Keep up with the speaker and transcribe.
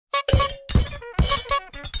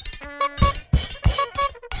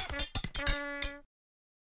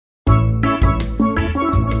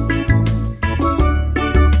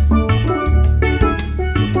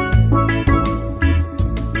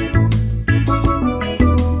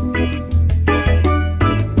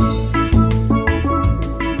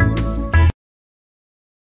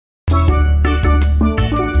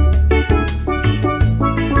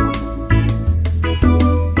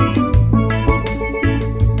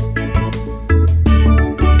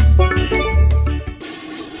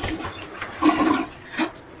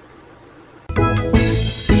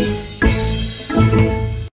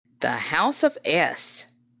House of S.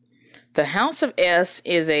 The House of S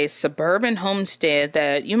is a suburban homestead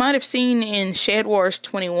that you might have seen in Shed Wars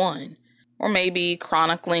 21, or maybe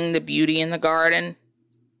chronicling the beauty in the garden,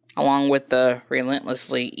 along with the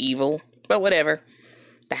relentlessly evil, but whatever.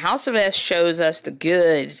 The House of S shows us the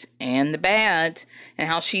goods and the bads, and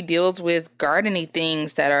how she deals with gardening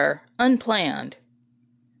things that are unplanned.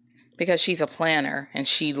 Because she's a planner, and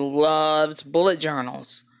she loves bullet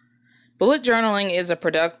journals. Bullet journaling is a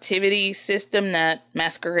productivity system that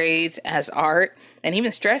masquerades as art and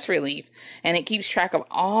even stress relief, and it keeps track of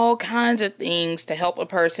all kinds of things to help a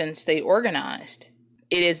person stay organized.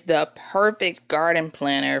 It is the perfect garden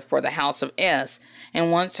planner for the House of S,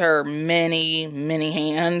 and once her many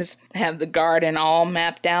hands have the garden all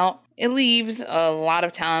mapped out, it leaves a lot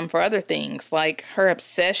of time for other things, like her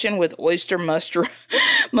obsession with oyster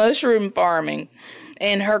mushroom farming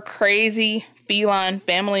and her crazy feline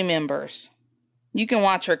family members. You can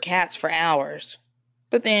watch her cats for hours,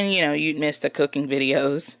 but then, you'd miss the cooking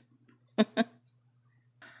videos.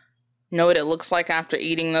 Know what it looks like after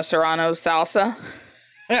eating the Serrano salsa?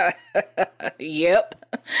 Yep,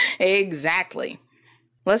 exactly.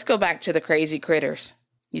 Let's go back to the crazy critters.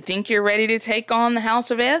 You think you're ready to take on the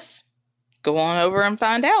House of S? Go on over and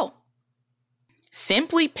find out.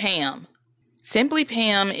 Simply Pam. Simply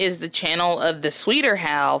Pam is the channel of the sweeter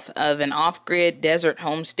half of an off-grid desert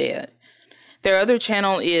homestead. Their other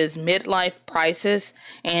channel is Midlife Prices,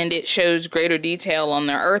 and it shows greater detail on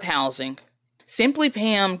their earth housing. Simply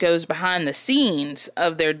Pam goes behind the scenes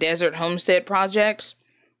of their desert homestead projects.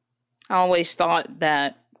 I always thought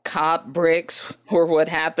that cob bricks were what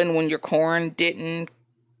happened when your corn didn't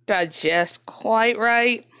digest quite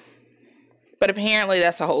right. But apparently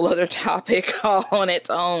that's a whole other topic all on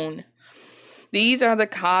its own. These are the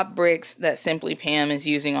cob bricks that Simply Pam is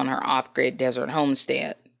using on her off-grid desert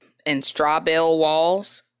homestead. And straw bale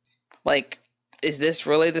walls? Like, is this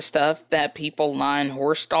really the stuff that people line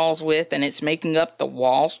horse stalls with and it's making up the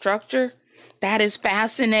wall structure? That is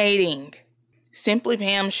fascinating. Simply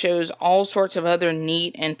Pam shows all sorts of other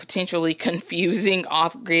neat and potentially confusing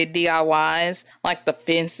off-grid DIYs, like the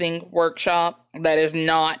fencing workshop that is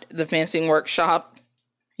not the fencing workshop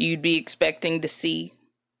you'd be expecting to see.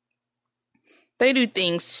 They do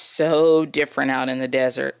things so different out in the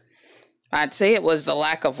desert. I'd say it was the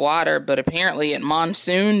lack of water, but apparently it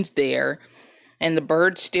monsoons there, and the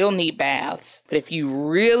birds still need baths. But if you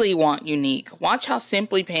really want unique, watch how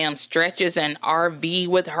Simply Pam stretches an RV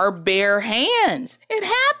with her bare hands. It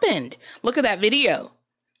happened. Look at that video.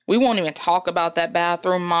 We won't even talk about that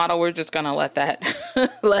bathroom model. We're just going to let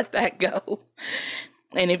that go.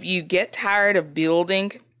 And if you get tired of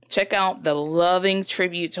building, check out the loving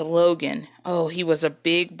tribute to Logan. Oh, he was a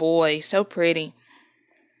big boy, so pretty.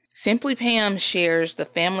 Simply Pam shares the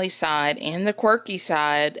family side and the quirky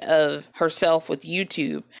side of herself with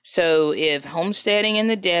YouTube. So if homesteading in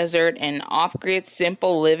the desert and off-grid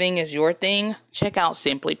simple living is your thing, check out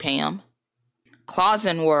Simply Pam.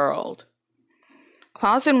 Clausenworld.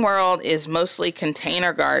 Clausenworld is mostly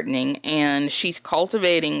container gardening, and she's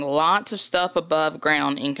cultivating lots of stuff above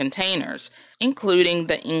ground in containers, including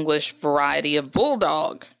the English variety of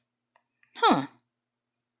bulldog.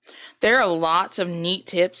 There are lots of neat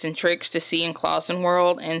tips and tricks to see in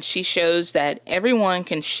Clausenworld, and she shows that everyone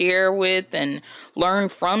can share with and learn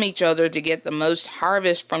from each other to get the most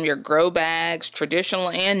harvest from your grow bags, traditional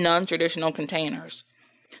and non-traditional containers.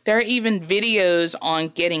 There are even videos on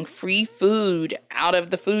getting free food out of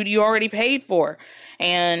the food you already paid for,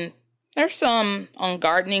 and there's some on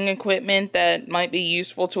gardening equipment that might be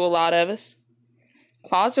useful to a lot of us.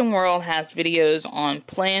 Clausenworld has videos on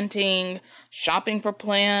planting, shopping for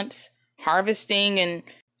plants, harvesting, and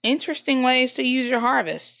interesting ways to use your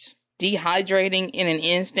harvests. Dehydrating in an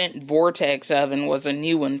instant vortex oven was a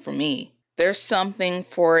new one for me. There's something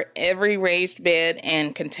for every raised bed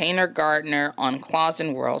and container gardener on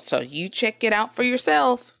Clausenworld, so you check it out for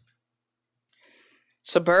yourself.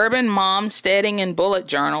 Suburban momsteading and bullet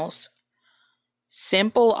journals.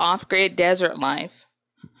 Simple off-grid desert life.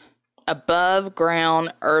 Above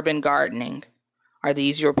ground urban gardening. Are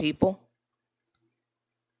these your people?